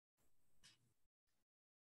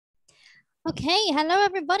Okay, hello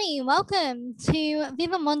everybody. Welcome to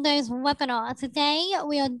Viva-Mundo's webinar. Today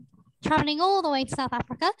we are traveling all the way to South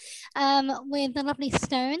Africa with the lovely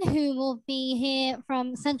Stone, who will be here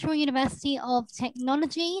from Central University of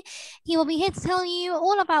Technology. He will be here to tell you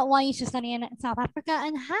all about why you should study in South Africa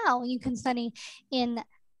and how you can study in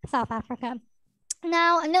South Africa.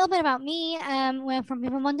 Now, a little bit about me. We're from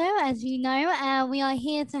Viva-Mundo, as you know. We are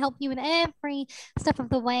here to help you with every step of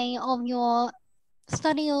the way of your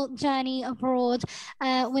study journey abroad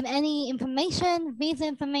with any information, visa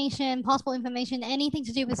information, passport information, anything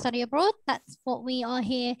to do with study abroad. That's what we are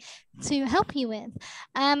here to help you with.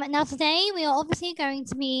 Now today we are obviously going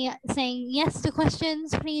to be saying yes to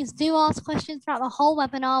questions. Please do ask questions throughout the whole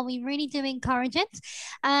webinar. We really do encourage it.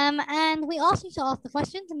 And we ask you to ask the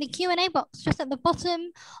questions in the Q&A box just at the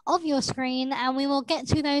bottom of your screen, and we will get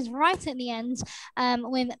to those right at the end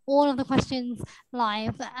with all of the questions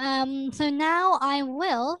live. So now I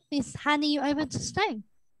will be handing you over to Stone.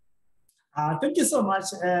 Thank you so much,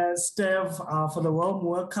 Steph, for the warm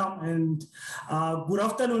welcome, and good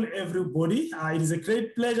afternoon, everybody. It is a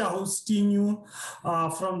great pleasure hosting you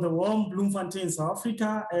from the warm Bloemfontein, South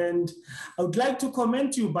Africa, and I would like to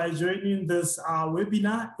commend you by joining this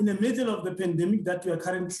webinar in the middle of the pandemic that we are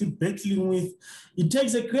currently battling with. It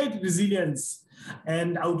takes a great resilience,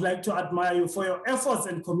 and I would like to admire you for your efforts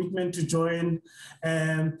and commitment to join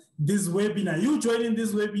this webinar. You joining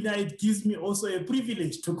this webinar, it gives me also a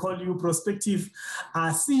privilege to call you prospective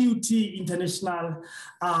CUT international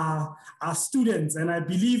students. And I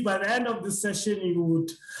believe by the end of this session, you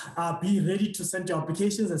would be ready to send your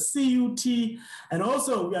applications as CUT. And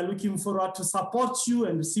also we are looking forward to support you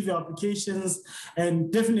and receive your applications.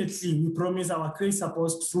 And definitely we promise our great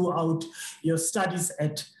support throughout your studies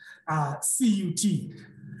at CUT.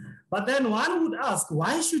 But then one would ask,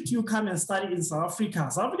 why should you come and study in South Africa?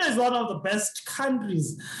 South Africa is one of the best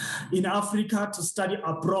countries in Africa to study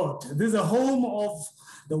abroad. This is a home of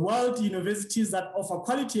the world universities that offer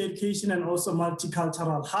quality education and also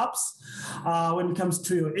multicultural hubs when it comes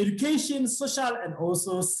to your education, social, and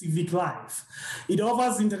also civic life. It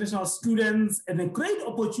offers international students and a great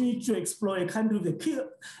opportunity to explore a country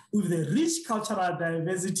with a rich cultural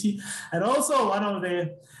diversity, and also one of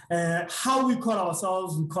the how we call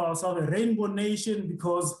ourselves a rainbow nation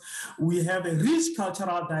because we have a rich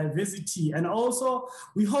cultural diversity, and also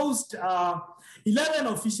we host 11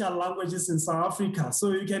 official languages in South Africa.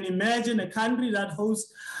 So you can imagine a country that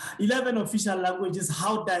hosts 11 official languages,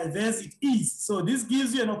 how diverse it is. So this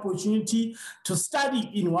gives you an opportunity to study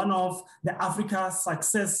in one of the Africa's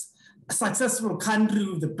successful country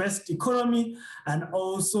with the best economy, and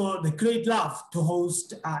also the great love to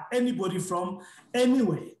host anybody from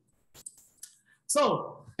anywhere.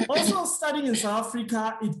 So also studying in South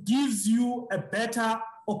Africa, it gives you a better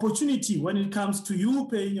opportunity when it comes to you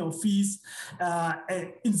paying your fees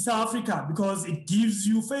in South Africa, because it gives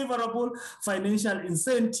you favorable financial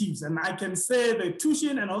incentives. And I can say the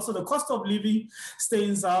tuition and also the cost of living stay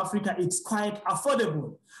in South Africa, it's quite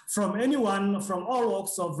affordable from anyone from all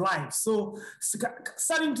walks of life. So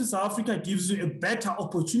studying to South Africa gives you a better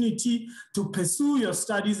opportunity to pursue your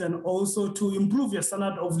studies and also to improve your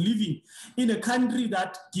standard of living in a country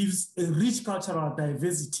that gives a rich cultural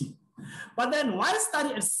diversity. But then why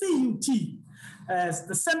study at CUT, as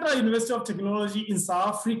the Central University of Technology in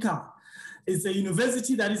South Africa? Is a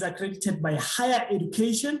university that is accredited by Higher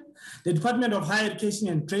Education, the Department of Higher Education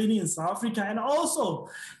and Training in South Africa, and also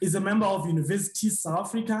is a member of Universities South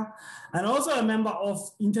Africa, and also a member of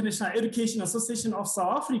International Education Association of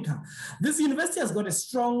South Africa. This university has got a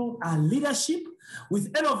strong leadership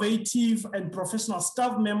with innovative and professional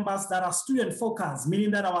staff members that are student focused,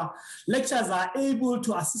 meaning that our lecturers are able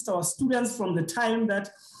to assist our students from the time that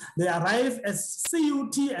they arrive as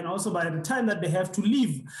CUT and also by the time that they have to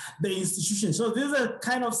leave the institution. So this is a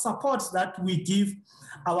kind of support that we give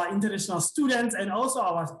our international students and also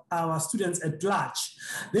our students at large.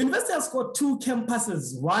 The university has got two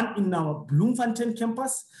campuses, one in our Bloemfontein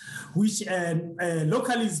campus, which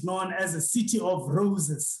locally is known as the City of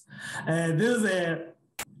Roses. This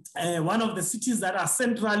is one of the cities that are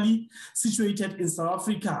centrally situated in South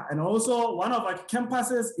Africa. And also one of our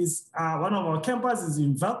campuses is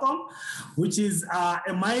in Viva-Mundo, which is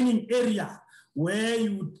a mining area where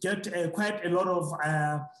you would get quite a lot of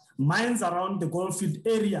mines around the goldfield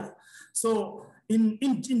area. So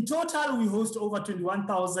in total, we host over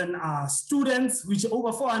 21,000 students, which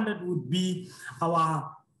over 400 would be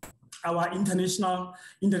our our international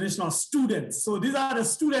students. So these are the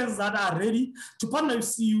students that are ready to partner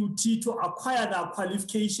with CUT to acquire their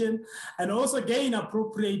qualification and also gain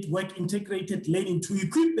appropriate work integrated learning to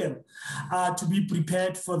equip them to be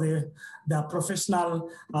prepared for their professional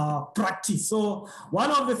practice. So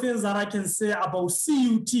one of the things that I can say about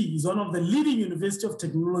CUT is one of the leading university of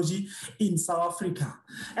technology in South Africa.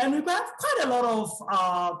 And we've got quite a lot of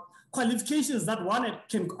qualifications that one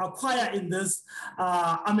can acquire in this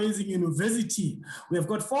amazing university. We have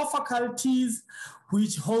got 4 faculties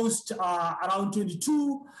which host around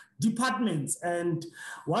 22 departments, and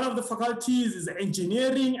one of the faculties is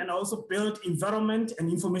engineering and also built environment and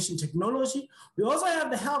information technology. We also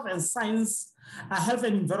have the health and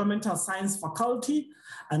environmental science faculty,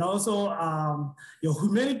 and also your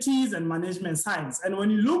humanities and management science. And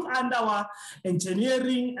when you look under our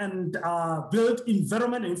engineering and built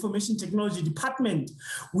environment and information technology department,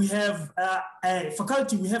 we have a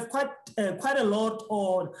faculty, we have quite a lot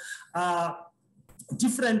of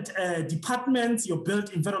different departments. Your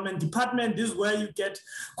built environment department, this is where you get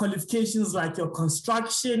qualifications like your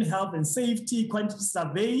construction, health and safety, quantity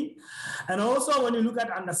surveying. And also when you look at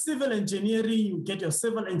under civil engineering, you get your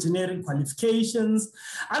civil engineering qualifications.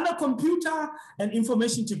 Under computer and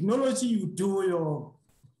information technology, you do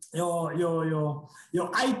your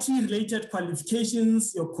IT related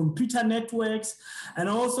qualifications, your computer networks, and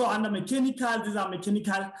also under mechanical, these are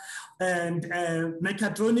mechanical and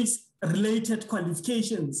mechatronics related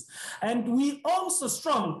qualifications. And we also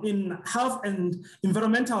strong in health and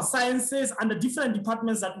environmental sciences under different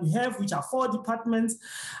departments that we have, which are 4 departments.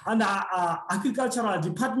 Under agricultural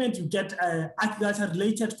department, you get agriculture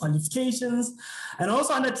related qualifications. And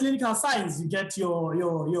also under clinical science, you get your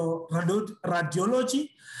radiology,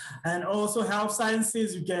 and also health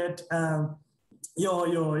sciences, you get your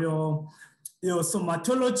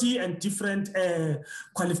somatology and different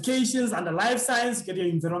qualifications. Under life science, you get your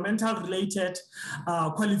environmental related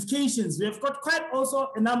qualifications. We have got quite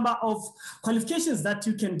also a number of qualifications that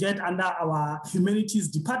you can get under our humanities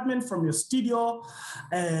department, from your studio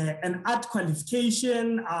and art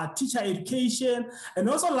qualification, teacher education, and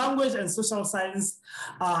also language and social science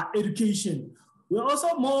education. We're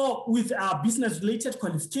also more with business related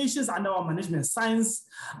qualifications under our management science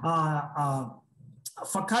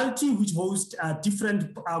faculty, which hosts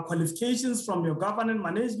different qualifications from your government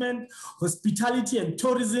management, hospitality and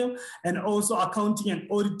tourism, and also accounting and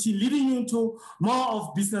auditing, leading you into more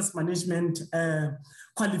of business management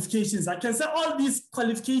qualifications. I can say all these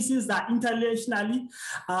qualifications are internationally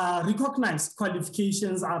recognized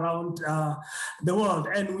qualifications around the world,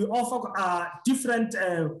 and we offer different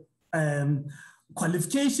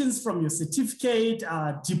qualifications from your certificate,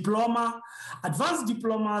 diploma, advanced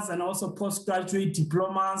diplomas, and also postgraduate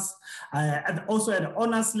diplomas, and also at the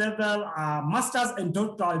honors level, master's and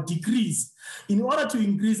doctoral degrees, in order to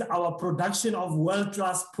increase our production of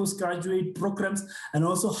world-class postgraduate programs and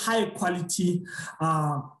also high quality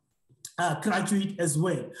graduate as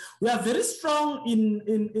well. We are very strong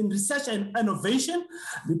in research and innovation,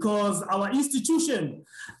 because our institution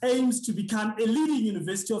aims to become a leading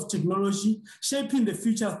university of technology, shaping the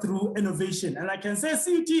future through innovation. And I can say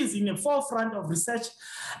CUT is in the forefront of research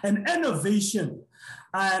and innovation.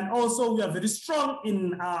 And also we are very strong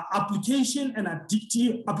in application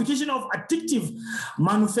of additive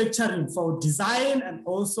manufacturing for design and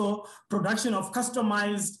also production of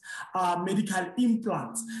customized medical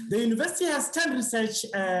implants. The university has 10 research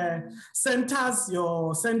centers: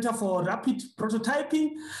 your Center for Rapid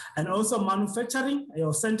Prototyping and also Manufacturing,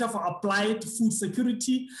 your Center for Applied Food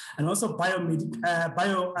Security, and also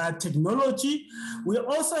biotechnology. We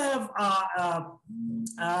also have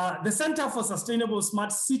the Center for Sustainable Smart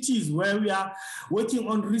Cities, where we are working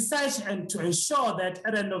on research and to ensure that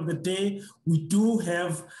at the end of the day, we do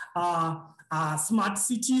have smart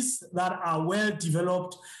cities that are well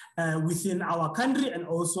developed within our country and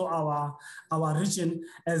also our region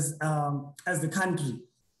as the country.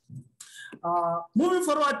 Moving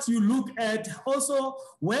forward, you look at also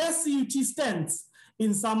where CUT stands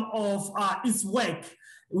in some of its work.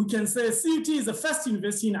 We can say CUT is the first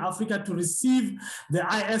university in Africa to receive the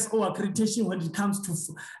ISO accreditation when it comes to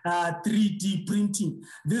 3D printing.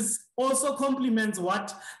 This also complements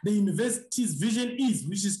what the university's vision is,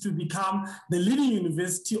 which is to become the leading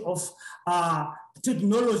university of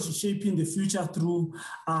technology, shaping the future through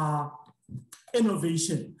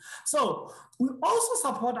innovation. So we also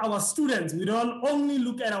support our students. We don't only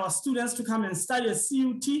look at our students to come and study at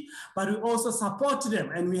CUT, but we also support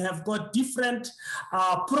them. And we have got different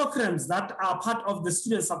programs that are part of the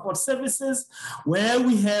student support services, where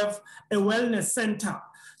we have a wellness center.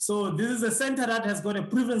 So this is a center that has got a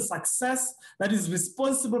proven success that is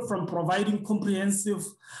responsible from providing comprehensive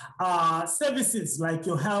services like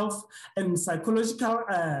your health and psychological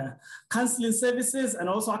counseling services, and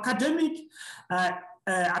also academic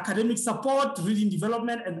support, reading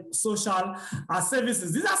development, and social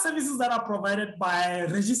services. These are services that are provided by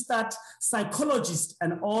registered psychologists,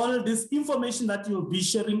 and all this information that you'll be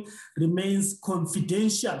sharing remains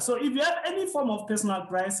confidential. So if you have any form of personal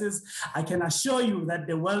crisis, I can assure you that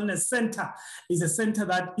the Wellness Center is a center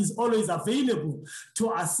that is always available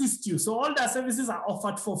to assist you. So all the services are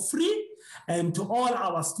offered for free and to all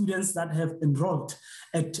our students that have enrolled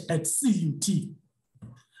at CUT.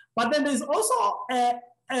 But then there's also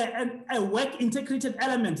a work integrated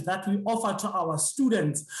element that we offer to our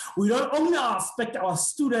students. We don't only expect our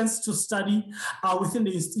students to study within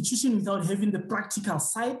the institution without having the practical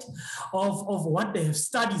side of what they have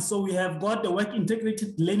studied. So we have got the work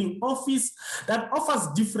integrated learning office that offers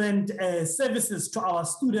different services to our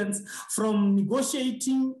students, from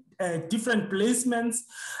negotiating different placements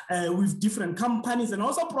with different companies, and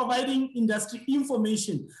also providing industry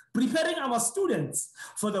information, preparing our students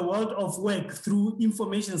for the world of work through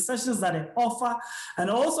information sessions that they offer,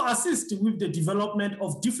 and also assist with the development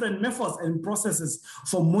of different methods and processes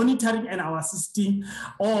for monitoring and assisting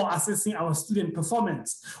or assessing our student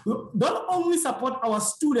performance. We don't only support our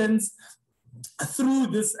students through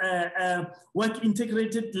this work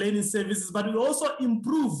integrated learning services, but we also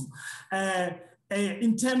improve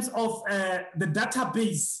in terms of the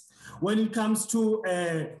database when it comes to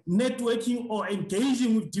networking or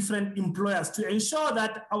engaging with different employers to ensure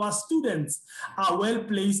that our students are well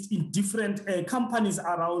placed in different companies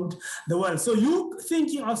around the world. So you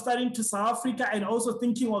thinking of studying to South Africa and also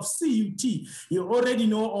thinking of CUT, you already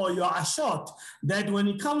know, or you are assured that when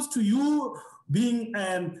it comes to you being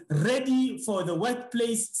ready for the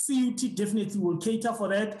workplace, CUT definitely will cater for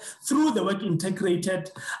that through the work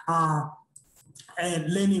integrated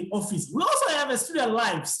learning office. We also have a student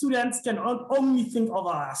life. Students can not only think of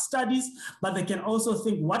our studies, but they can also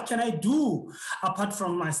think, what can I do apart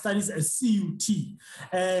from my studies at CUT?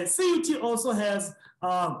 CUT also has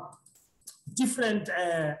different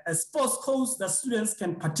sports codes that students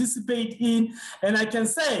can participate in. And I can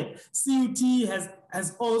say CUT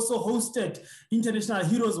has also hosted international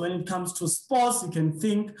heroes when it comes to sports. You can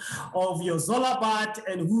think of your Zolabat,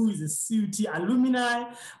 and who is a CUT alumni,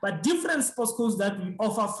 but different sports codes that we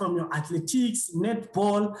offer, from your athletics,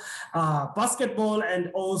 netball, basketball,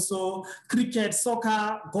 and also cricket,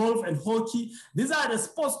 soccer, golf, and hockey. These are the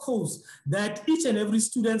sports codes that each and every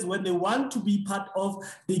student, when they want to be part of,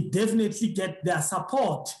 they definitely get their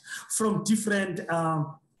support from different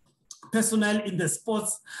personnel in the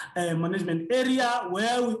sports management area,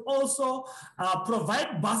 where we also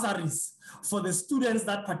provide bursaries for the students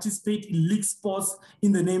that participate in league sports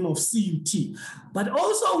in the name of CUT. But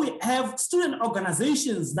also we have student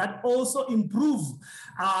organizations that also improve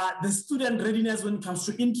the student readiness when it comes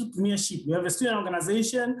to entrepreneurship. We have a student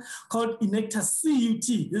organization called Inecta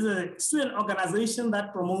CUT. This is a student organization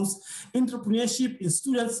that promotes entrepreneurship in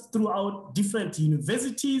students throughout different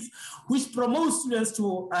universities, which promotes students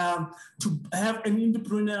to have an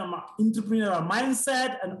entrepreneurial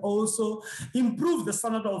mindset, and also improve the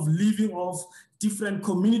standard of living of different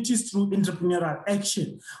communities through entrepreneurial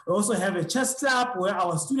action. We also have a chess club where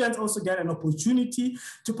our students also get an opportunity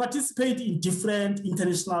to participate in different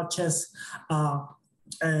international chess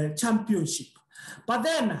championship. But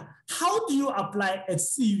then, how do you apply at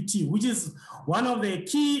CUT, which is one of the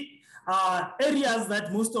key areas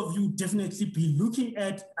that most of you definitely be looking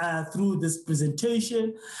at through this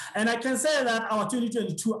presentation? And I can say that our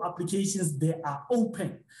 2022 applications, they are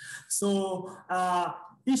open. So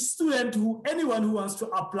each student, anyone who wants to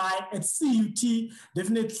apply at CUT,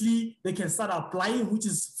 definitely they can start applying, which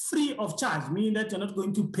is free of charge, meaning that you're not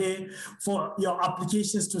going to pay for your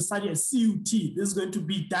applications to study at CUT. This is going to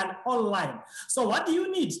be done online. So what do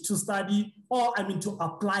you need to study, or to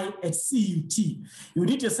apply at CUT? You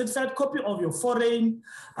need a certified copy of your foreign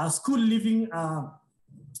school living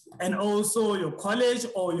and also your college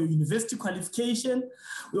or your university qualification.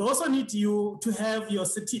 We also need you to have your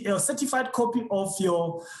certified copy of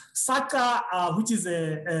your SACA, which is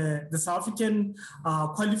the South African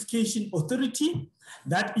Qualification Authority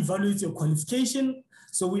that evaluates your qualification.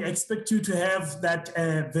 So we expect you to have that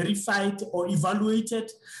verified or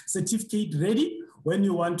evaluated certificate ready when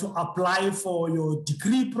you want to apply for your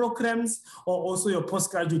degree programs or also your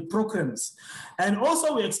postgraduate programs. And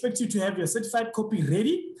also we expect you to have your certified copy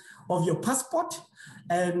ready of your passport,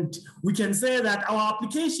 And we can say that our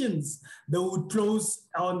applications, they would close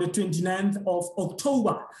on the 29th of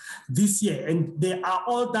October this year, and they are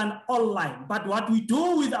all done online. But what we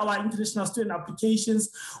do with our international student applications,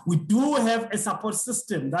 we do have a support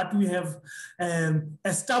system that we have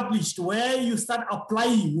established where you start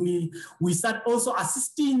applying. We start also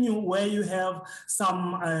assisting you where you have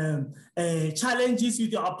some challenges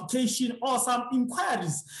with your application or some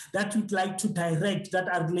inquiries that you'd like to direct that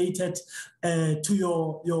are related to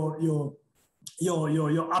your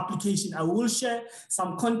application. I will share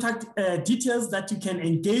some contact details that you can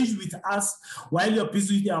engage with us while you're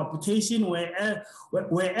busy with your application,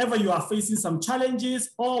 wherever you are facing some challenges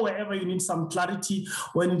or wherever you need some clarity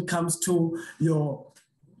when it comes to your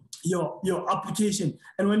application.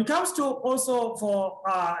 And when it comes to also for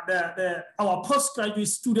our postgraduate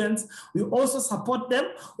students, we also support them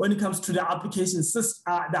when it comes to the applications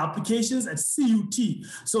at CUT.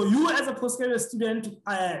 So you as a postgraduate student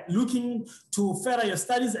looking to further your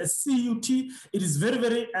studies at CUT, it is very,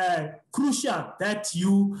 very crucial that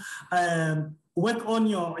you work on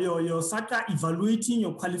your SACA, evaluating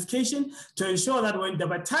your qualification to ensure that when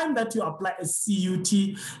by the time that you apply a CUT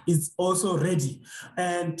is also ready.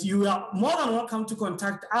 And you are more than welcome to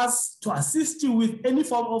contact us to assist you with any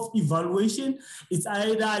form of evaluation. It's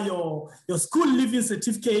either your school leaving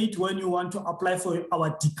certificate when you want to apply for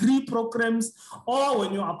our degree programs or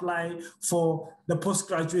when you apply for the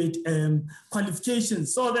postgraduate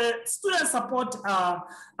qualifications. So the student support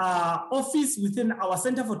office within our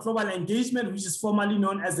Center for Global Engagement, which is formerly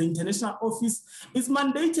known as the International Office, is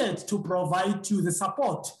mandated to provide you the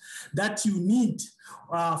support that you need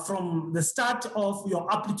from the start of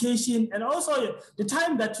your application and also the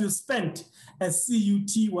time that you spent at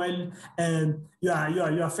CUT while you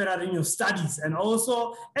are furthering your studies, and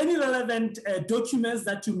also any relevant documents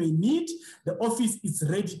that you may need. The office is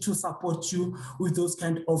ready to support you with those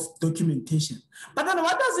kind of documentation. But then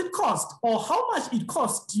what does it cost, or how much it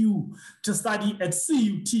costs you to study at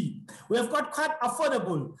CUT? We have got quite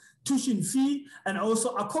affordable tuition fee and also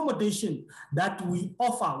accommodation that we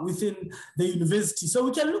offer within the university. So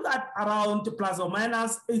we can look at around plus or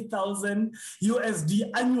minus 8,000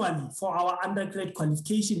 USD annually for our undergrad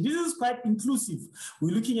qualification. This is quite inclusive.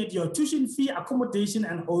 We're looking at your tuition fee, accommodation,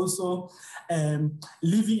 and also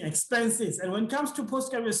living expenses. And when it comes to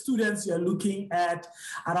postgraduate students, you're looking at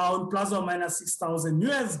around plus or minus 6,000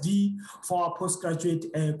 USD for our postgraduate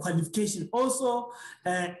qualification, also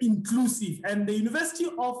inclusive. And the university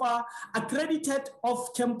offers accredited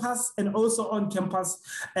off-campus and also on-campus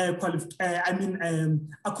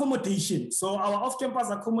accommodation. So our off-campus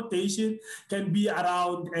accommodation can be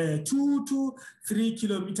around 2 to 3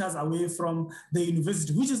 kilometers away from the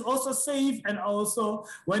university, which is also safe. And also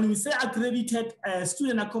when we say accredited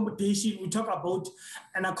student accommodation, we talk about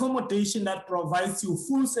an accommodation that provides you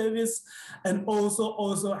full service and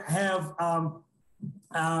also have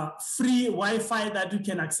free Wi-Fi that you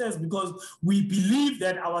can access, because we believe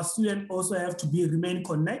that our students also have to remain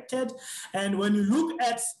connected. And when you look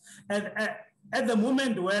at the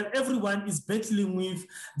moment where everyone is battling with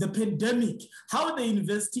the pandemic, how the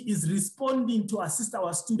university is responding to assist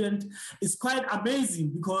our students is quite amazing,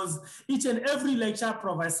 because each and every lecture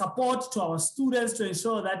provides support to our students to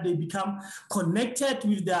ensure that they become connected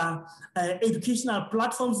with the educational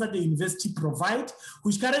platforms that the university provide,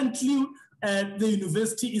 which currently the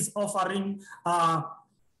university is offering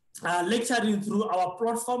lecturing through our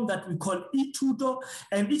platform that we call eTutor,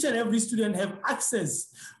 and each and every student have access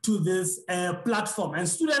to this platform. And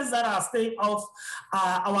students that are staying off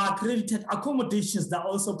our accredited accommodations, that are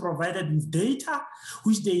also provided with data,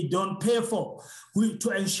 which they don't pay for, to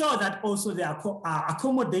ensure that also they are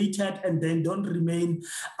accommodated and then don't remain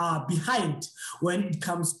behind when it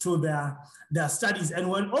comes to their studies. And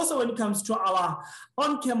when it comes to our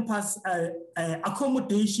on-campus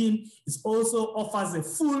accommodation, it also offers a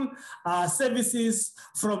full services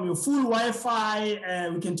from your full Wi-Fi.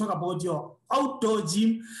 We can talk about your outdoor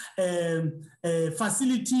gym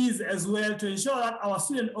facilities as well, to ensure that our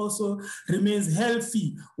student also remains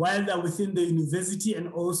healthy while they're within the university,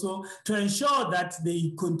 and also to ensure that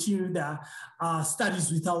they continue their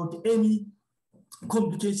studies without any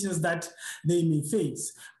complications that they may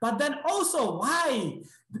face. But then also, why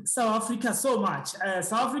South Africa so much?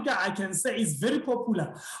 South Africa, I can say, is very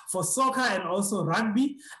popular for soccer and also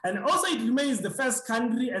rugby. And also it remains the first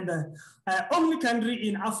country and the only country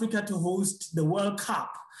in Africa to host the World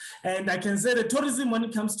Cup. And I can say the tourism when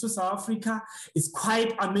it comes to South Africa is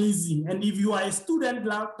quite amazing. And if you are a student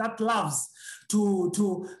that loves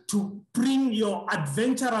to bring your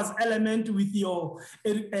adventurous element with your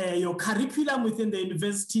curriculum within the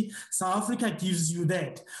university, South Africa gives you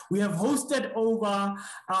that. We have hosted over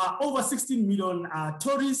 16 million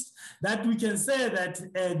tourists. That we can say that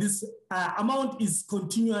this amount is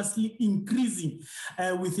continuously increasing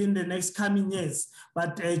within the next coming years.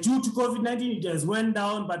 But due to COVID-19, it has went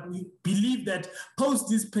down, but we believe that post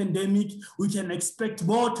this pandemic, we can expect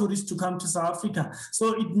more tourists to come to South Africa.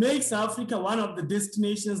 So it makes South Africa one of the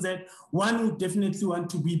destinations that one would definitely want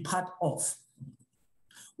to be part of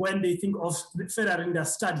when they think of furthering their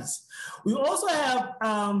studies. We also have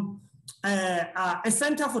a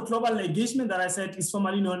Center for Global Engagement that I said is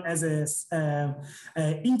formally known as a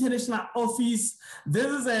international office. This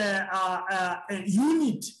is a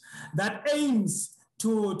unit that aims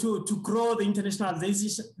to grow the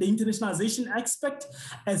internationalization aspect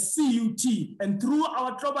as CUT. And through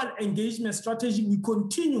our global engagement strategy, we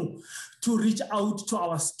continue to reach out to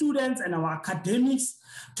our students and our academics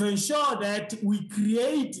to ensure that we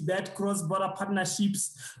create that cross-border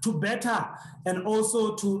partnerships to better and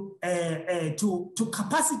also to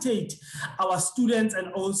capacitate our students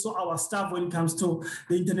and also our staff when it comes to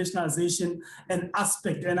the internationalization and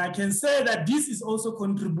aspect. And I can say that this is also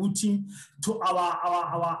contributing to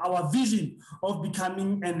our vision of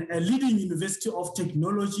becoming a leading university of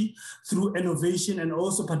technology through innovation and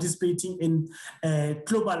also participating in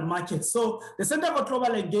global markets. So the Center for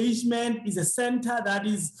Global Engagement is a center that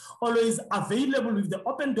is always available with the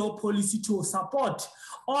open door policy to support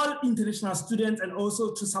all international students and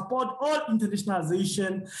also to support all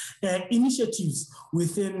internationalization initiatives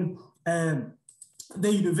within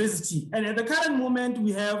the university. And at the current moment,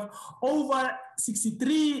 we have over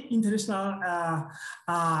 63 international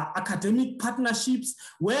academic partnerships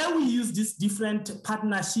where we use these different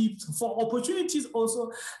partnerships for opportunities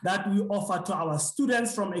also that we offer to our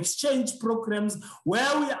students, from exchange programs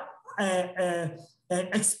where we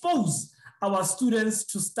expose our students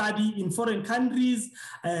to study in foreign countries,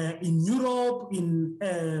 in Europe, in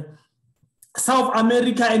South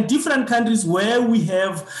America, and different countries where we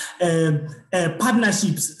have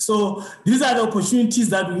partnerships. So these are the opportunities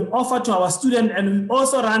that we offer to our students, and we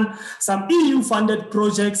also run some EU-funded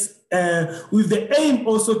projects with the aim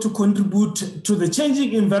also to contribute to the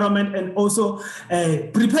changing environment and also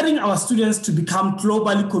preparing our students to become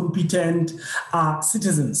globally competent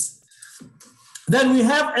citizens. Then we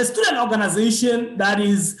have a student organization that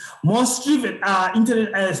is more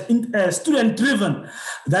student-driven,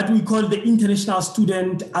 that we call the International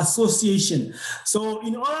Student Association. So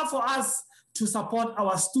in order for us to support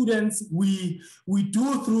our students, we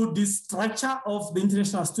do through this structure of the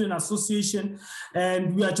International Student Association,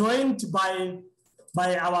 and we are joined by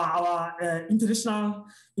our International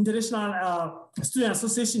Student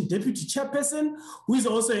Association Deputy Chairperson, who is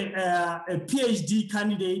also a PhD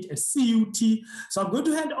candidate at CUT. So I'm going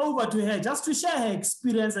to hand over to her just to share her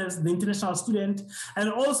experience as the international student, and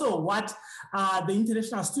also what the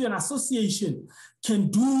International Student Association can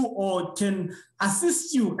do or can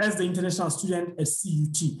assist you as the international student at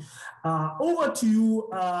CUT. Over to you,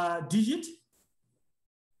 Digit.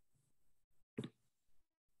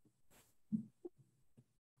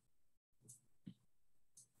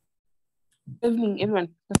 Good evening, everyone.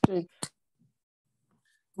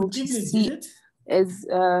 Good evening. As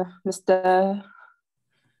Mr.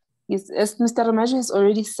 Ramaji has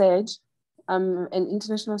already said, I'm an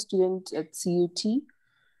international student at CUT.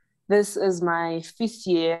 This is my 5th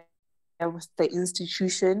year with the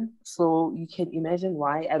institution, so you can imagine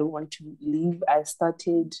why I don't want to leave. I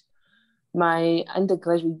started my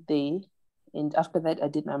undergraduate there, and after that I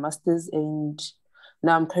did my master's, and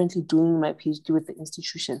now I'm currently doing my PhD with the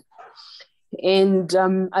institution. And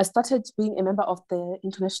I started being a member of the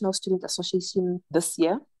International Student Association this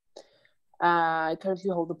year. I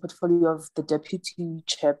currently hold the portfolio of the deputy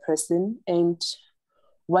chairperson. And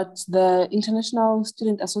what the International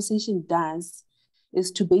Student Association does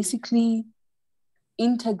is to basically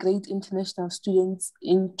integrate international students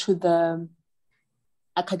into the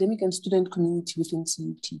academic and student community within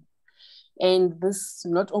CUT. And this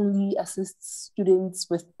not only assists students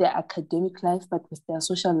with their academic life, but with their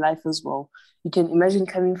social life as well. You can imagine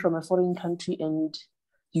coming from a foreign country and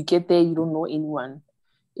you get there, you don't know anyone.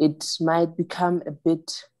 It might become a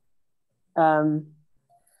bit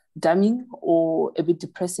damning or a bit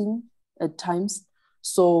depressing at times.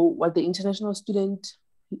 So what the International Student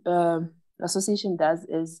Association does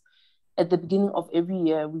is, at the beginning of every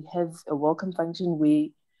year, we have a welcome function where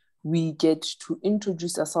we get to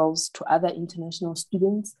introduce ourselves to other international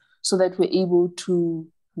students so that we're able to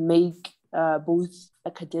make both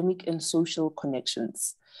academic and social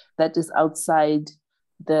connections that is outside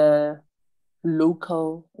the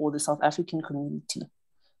local or the South African community.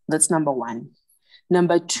 That's number one.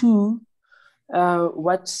 Number two,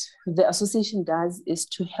 what the association does is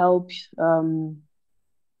to help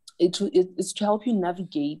it's to help you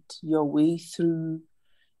navigate your way through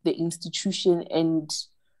the institution and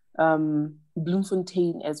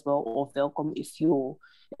Bloemfontein as well, or Welkom if you're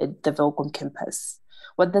at the Welkom campus.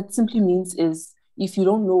 What that simply means is if you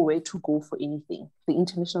don't know where to go for anything, the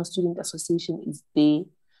International Student Association is there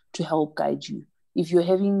to help guide you. If you're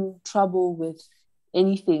having trouble with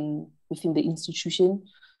anything within the institution,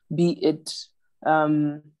 be it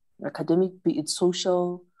academic, be it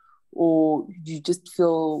social, or you just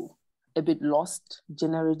feel a bit lost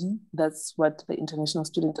generally, that's what the International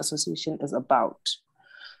Student Association is about.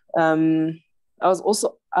 I was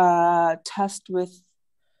also tasked with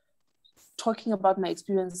talking about my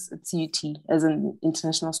experience at CUT as an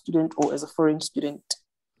international student or as a foreign student.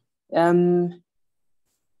 I'm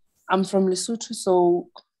from Lesotho, so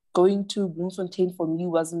going to Bloemfontein for me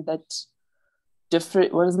wasn't that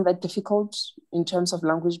difficult in terms of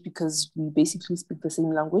language because we basically speak the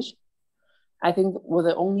same language. I think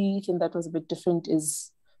the only thing that was a bit different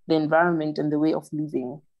is the environment and the way of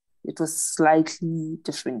living. It was slightly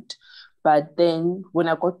different. But then when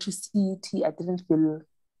I got to CET, I didn't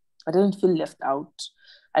feel left out.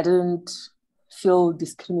 I didn't feel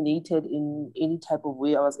discriminated in any type of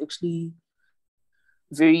way. I was actually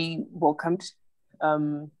very welcomed.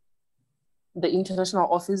 The International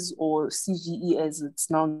Office, or CGE as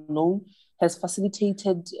it's now known, has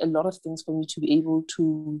facilitated a lot of things for me to be able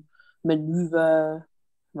to maneuver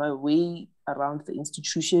my way around the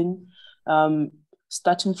institution,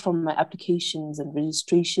 starting from my applications and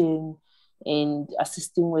registration and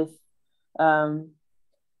assisting with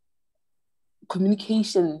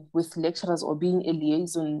communication with lecturers or being a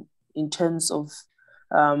liaison in terms of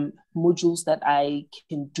modules that I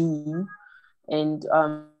can do. And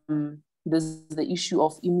there's the issue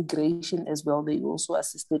of immigration as well. They also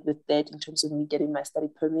assisted with that in terms of me getting my study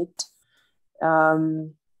permit.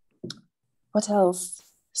 What else?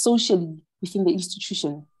 Socially, within the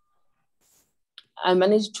institution, I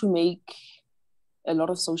managed to make a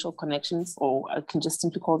lot of social connections, or I can just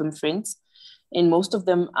simply call them friends. And most of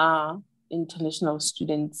them are international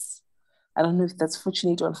students. I don't know if that's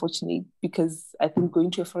fortunate or unfortunate, because I think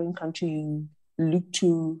going to a foreign country, you look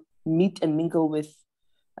to meet and mingle with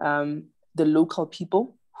the local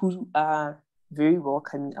people who are very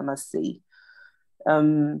welcoming, I must say.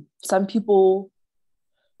 Some people,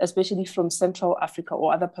 especially from Central Africa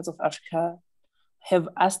or other parts of Africa, have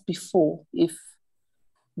asked before if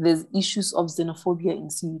there's issues of xenophobia in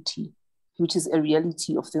CUT, which is a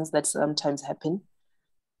reality of things that sometimes happen.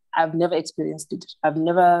 I've never experienced it. I've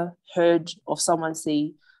never heard of someone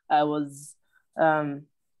say I was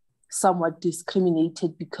somewhat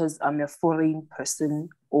discriminated because I'm a foreign person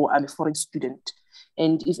or I'm a foreign student.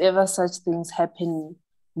 And if ever such things happen,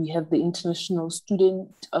 we have the International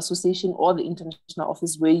Student Association or the International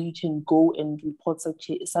Office where you can go and report such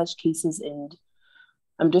cases, and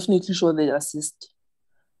I'm definitely sure they'll assist,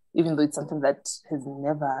 even though it's something that has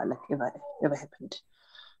never ever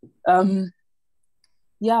happened.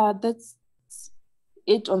 Yeah, that's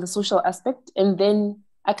it on the social aspect. And then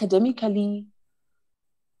academically,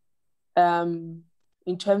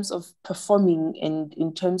 in terms of performing and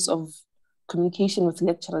in terms of communication with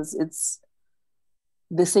lecturers, it's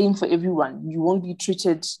the same for everyone. You won't be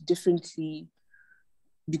treated differently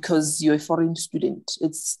because you're a foreign student.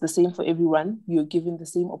 It's the same for everyone. You're given the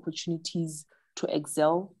same opportunities to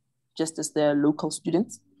excel, just as the local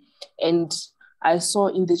students. And I saw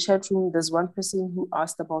in the chat room, there's one person who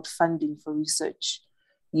asked about funding for research.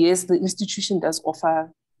 Yes, the institution does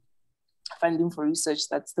offer funding for research.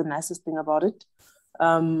 That's the nicest thing about it.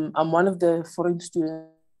 I'm one of the foreign students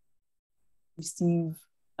who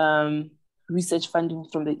receive research funding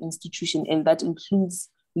from the institution, and that includes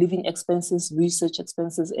living expenses, research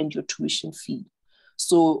expenses, and your tuition fee.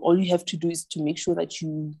 So all you have to do is to make sure that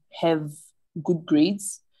you have good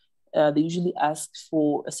grades. They usually ask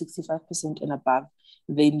for a 65% and above,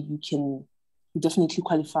 then you definitely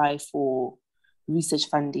qualify for research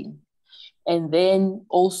funding. And then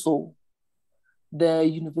also the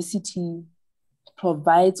university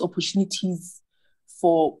provides opportunities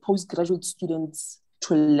for postgraduate students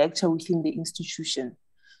to lecture within the institution.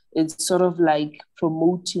 It's sort of like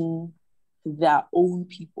promoting their own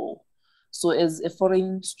people. So as a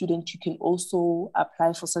foreign student, you can also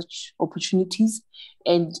apply for such opportunities.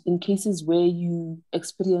 And in cases where you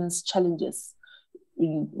experience challenges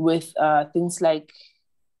with things like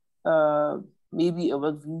maybe a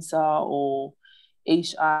work visa or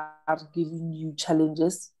HR giving you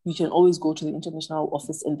challenges, you can always go to the international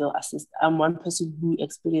office and they'll assist. I'm one person who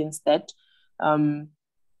experienced that. The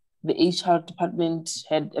HR department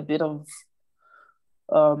had a bit of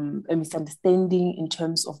a misunderstanding in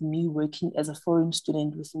terms of me working as a foreign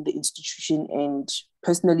student within the institution, and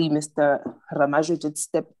personally, Mr. Ramajo did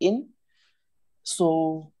step in.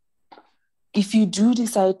 So if you do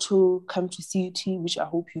decide to come to CUT, which I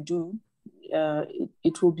hope you do,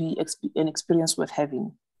 it will be an experience worth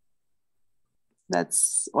having.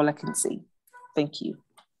 That's all I can say. Thank you.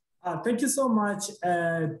 Thank you so much,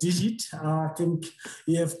 Digit. I think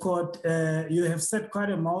you have said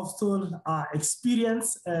quite a mouthful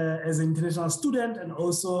experience as an international student, and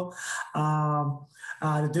also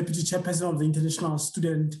the Deputy Chairperson of the International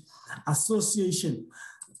Student Association.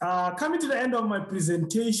 Coming to the end of my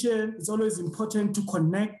presentation, it's always important to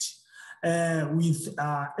connect with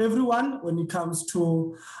everyone when it comes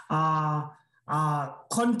to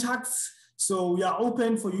contacts. So we are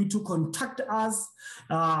open for you to contact us.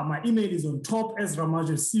 My email is on top as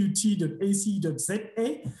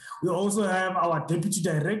ramajo@cut.ac.za. We also have our Deputy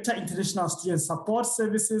Director, International Student Support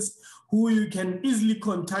Services, who you can easily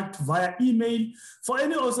contact via email for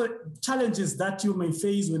any also challenges that you may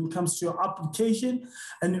face when it comes to your application.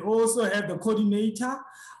 And we also have the coordinator,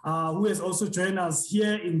 who has also joined us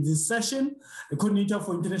here in this session, the coordinator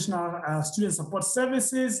for International Student Support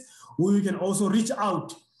Services, who you can also reach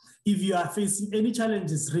out if you are facing any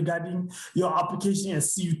challenges regarding your application at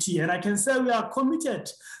CUT. And I can say we are committed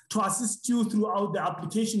to assist you throughout the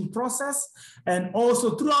application process and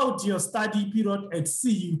also throughout your study period at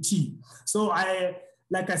CUT. So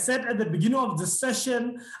like I said at the beginning of the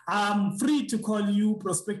session, I'm free to call you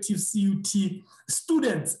prospective CUT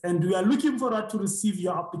students, and we are looking forward to receive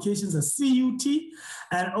your applications at CUT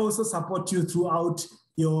and also support you throughout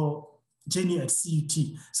your journey at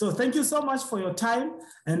CUT. So thank you so much for your time,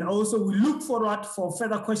 and also we look forward for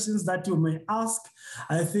further questions that you may ask.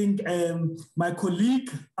 I think my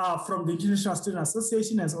colleague from the International Student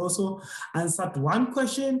Association has also answered one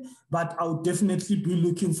question, but I'll definitely be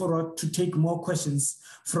looking forward to take more questions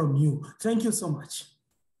from you. Thank you so much.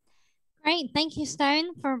 Great. Thank you,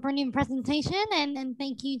 Stone, for a brilliant presentation, and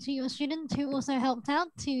thank you to your students who also helped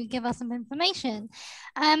out to give us some information.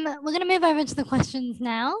 We're going to move over to the questions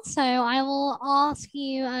now. So I will ask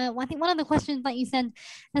you, I think one of the questions that you said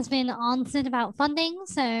has been answered about funding.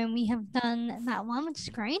 So we have done that one, which is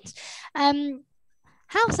great.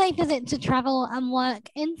 How safe is it to travel and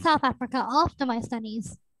work in South Africa after my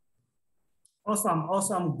studies?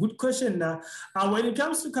 Awesome. Good question. When it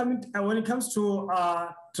comes to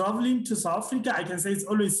traveling to South Africa, I can say it's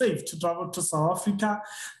always safe to travel to South Africa.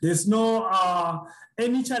 There's no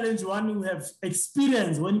any challenge one we have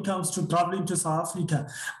experienced when it comes to traveling to South Africa.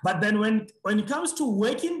 But then when it comes to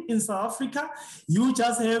working in South Africa, you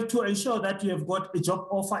just have to ensure that you have got a job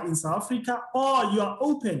offer in South Africa, or you are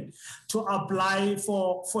open to apply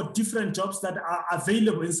for different jobs that are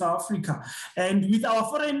available in South Africa. And with our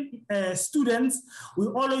foreign students, we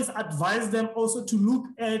always advise them also to look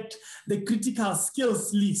at the critical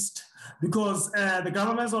skills list, because the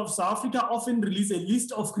governments of South Africa often release a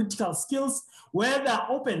list of critical skills where they are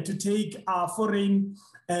open to take foreign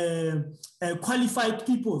qualified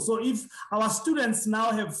people. So if our students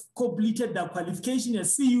now have completed their qualification at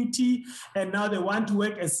CUT and now they want to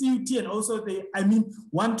work at CUT, and also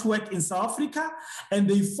want to work in South Africa, and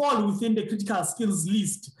they fall within the critical skills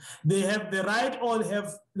list, they have the right, or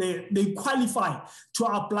they qualify to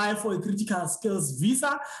apply for a critical skills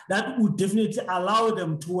visa that would definitely allow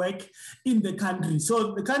them to work in the country.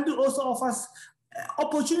 So the country also offers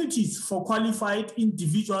opportunities for qualified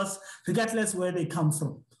individuals, regardless where they come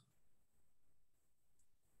from.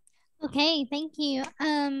 Okay, thank you,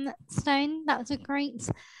 Stone. That was a great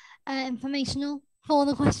informational for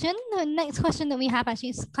the question. The next question that we have actually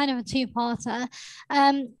is kind of a two-parter.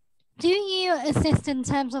 Do you assist in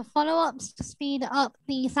terms of follow-ups to speed up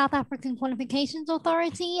the South African Qualifications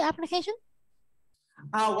Authority application?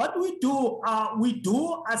 What we do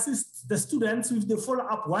assist the students with the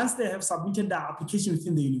follow-up once they have submitted their application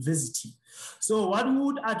within the university. So what we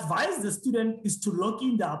would advise the student is to log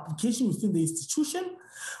in the application within the institution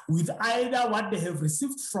with either what they have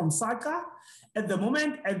received from SACA at the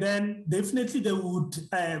moment, and then definitely they would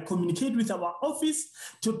communicate with our office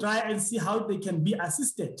to try and see how they can be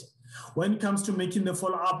assisted when it comes to making the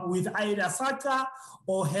follow-up with either SACA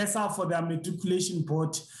or HESA for their matriculation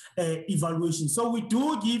board evaluation. So we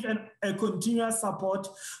do give a continuous support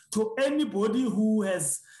to anybody who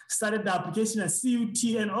has started the application at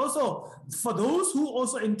CUT, and also for those who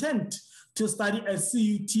also intend to study at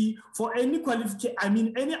CUT. For any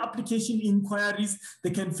qualification, any application inquiries,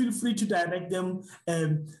 they can feel free to direct them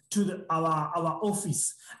to our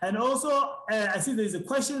office. And also, I see there's a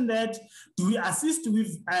question that, do we assist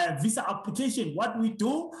with visa application? What we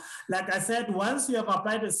do, like I said, once you have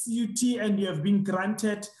applied a CUT and you have been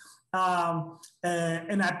granted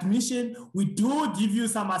an admission, we do give you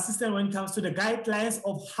some assistance when it comes to the guidelines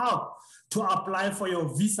of how to apply for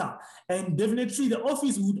your visa. And definitely the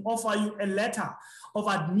office would offer you a letter of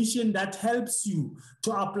admission that helps you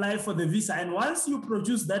to apply for the visa. And once you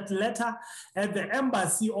produce that letter at the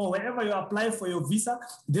embassy or wherever you apply for your visa,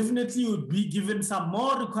 definitely you would be given some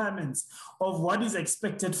more requirements of what is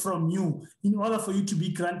expected from you in order for you to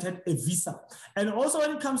be granted a visa. And also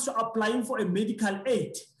when it comes to applying for a medical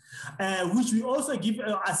aid, which we also give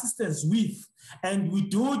assistance with. And we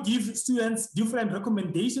do give students different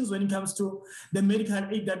recommendations when it comes to the medical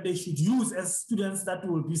aid that they should use as students that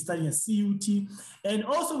will be studying at CUT. And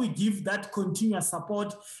also we give that continuous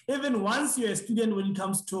support, even once you're a student, when it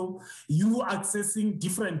comes to you accessing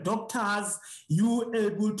different doctors, you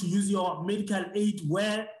able to use your medical aid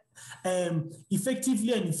where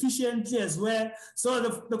effectively and efficiently as well. So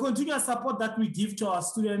the continuous support that we give to our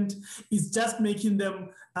students is just making them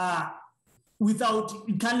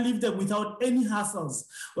you can't leave them without any hassles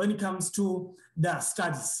when it comes to their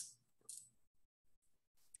studies.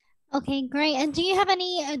 Okay, great. And do you have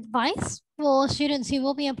any advice for students who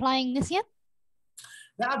will be applying this year?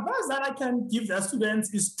 The advice that I can give the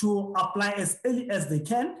students is to apply as early as they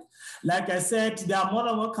can. Like I said, they are more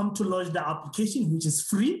than welcome to lodge the application, which is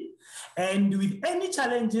free. And with any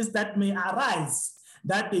challenges that may arise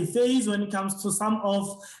that they face when it comes to some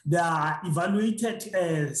of the evaluated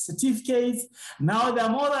certificates, now they're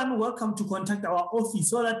more than welcome to contact our office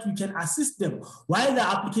so that we can assist them while the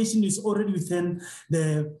application is already within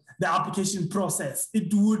the application process.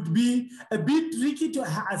 It would be a bit tricky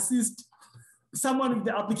to assist someone with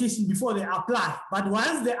the application before they apply. But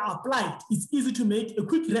once they are applied, it's easy to make a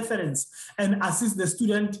quick reference and assist the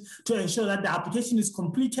student to ensure that the application is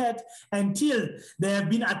completed until they have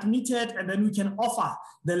been admitted, and then we can offer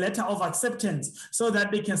the letter of acceptance so that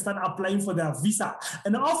they can start applying for their visa.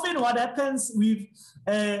 And often what happens with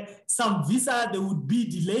some visa, they would be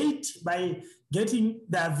delayed by getting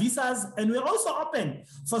their visas. And we're also open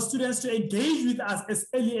for students to engage with us as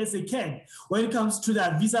early as they can when it comes to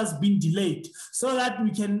their visas being delayed, so that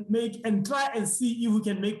we can make and try and see if we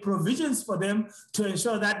can make provisions for them to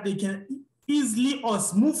ensure that they can easily or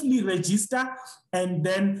smoothly register and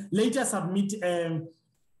then later submit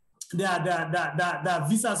their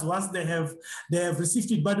visas once they have received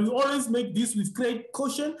it. But we always make this with great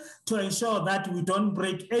caution to ensure that we don't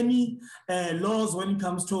break any laws when it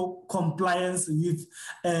comes to compliance with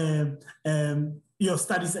your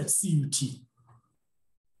studies at CUT.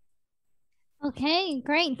 Okay,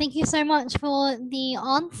 great. Thank you so much for the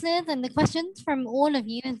answers and the questions from all of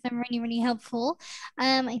you. It's been really, really helpful.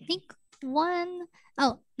 I think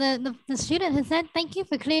the student has said, thank you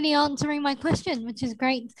for clearly answering my question, which is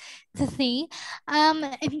great to see.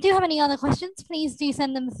 If you do have any other questions, please do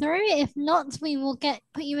send them through. If not, we will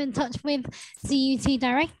put you in touch with CUT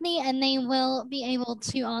directly, and they will be able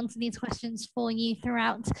to answer these questions for you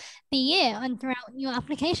throughout the year and throughout your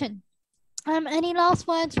application. Any last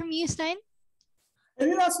words from you, Stone?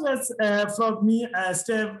 Any last words from me,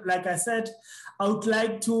 Steph? Like I said, I would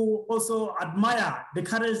like to also admire the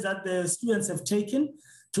courage that the students have taken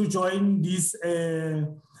to join this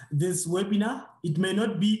webinar. It may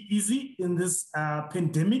not be easy in this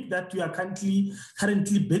pandemic that we are currently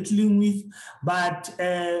battling with, but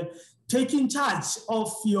taking charge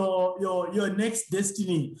of your next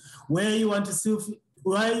destiny, where you want to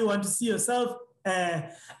see yourself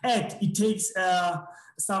at, it takes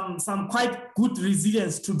some quite good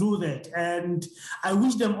resilience to do that. And I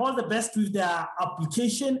wish them all the best with their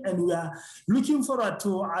application, and we are looking forward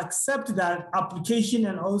to accept that application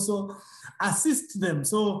and also assist them.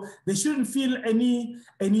 So they shouldn't feel any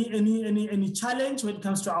challenge when it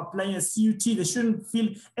comes to applying a CUT. They shouldn't feel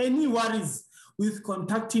any worries with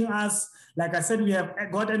contacting us. Like I said, we have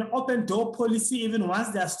got an open door policy even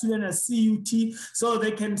once they are students at CUT, so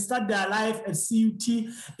they can start their life at CUT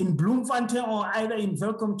in Bloemfontein or either in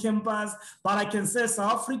Welcome campus. But I can say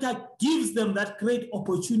South Africa gives them that great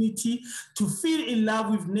opportunity to feel in love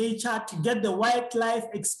with nature, to get the wildlife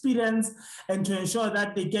experience, and to ensure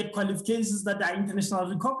that they get qualifications that are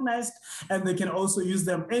internationally recognized, and they can also use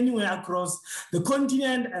them anywhere across the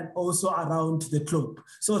continent and also around the globe.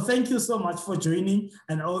 So thank you so much for joining,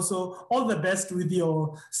 and also all the best with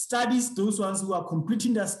your studies, those ones who are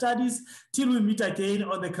completing their studies, till we meet again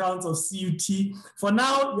on the grounds of CUT. For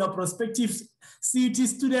now, your prospective CUT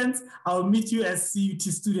students, I'll meet you as CUT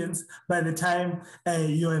students by the time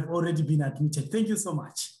you have already been admitted. Thank you so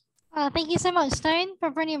much. Thank you so much, Stone, for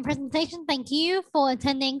a brilliant presentation. Thank you for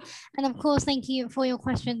attending. And of course, thank you for your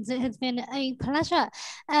questions. It has been a pleasure.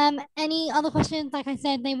 Any other questions, like I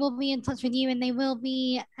said, they will be in touch with you and they will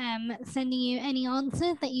be sending you any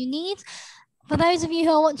answers that you need. For those of you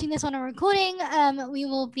who are watching this on a recording, we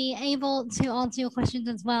will be able to answer your questions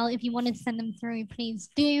as well. If you wanted to send them through, please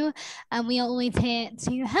do. We are always here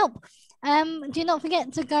to help. Do not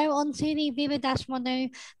forget to go onto the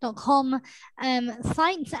viva-mundo.com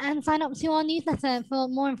site and sign up to our newsletter for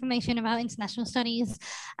more information about international studies.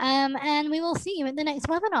 And we will see you at the next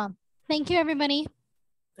webinar. Thank you, everybody.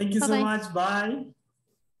 Thank you so much. Bye.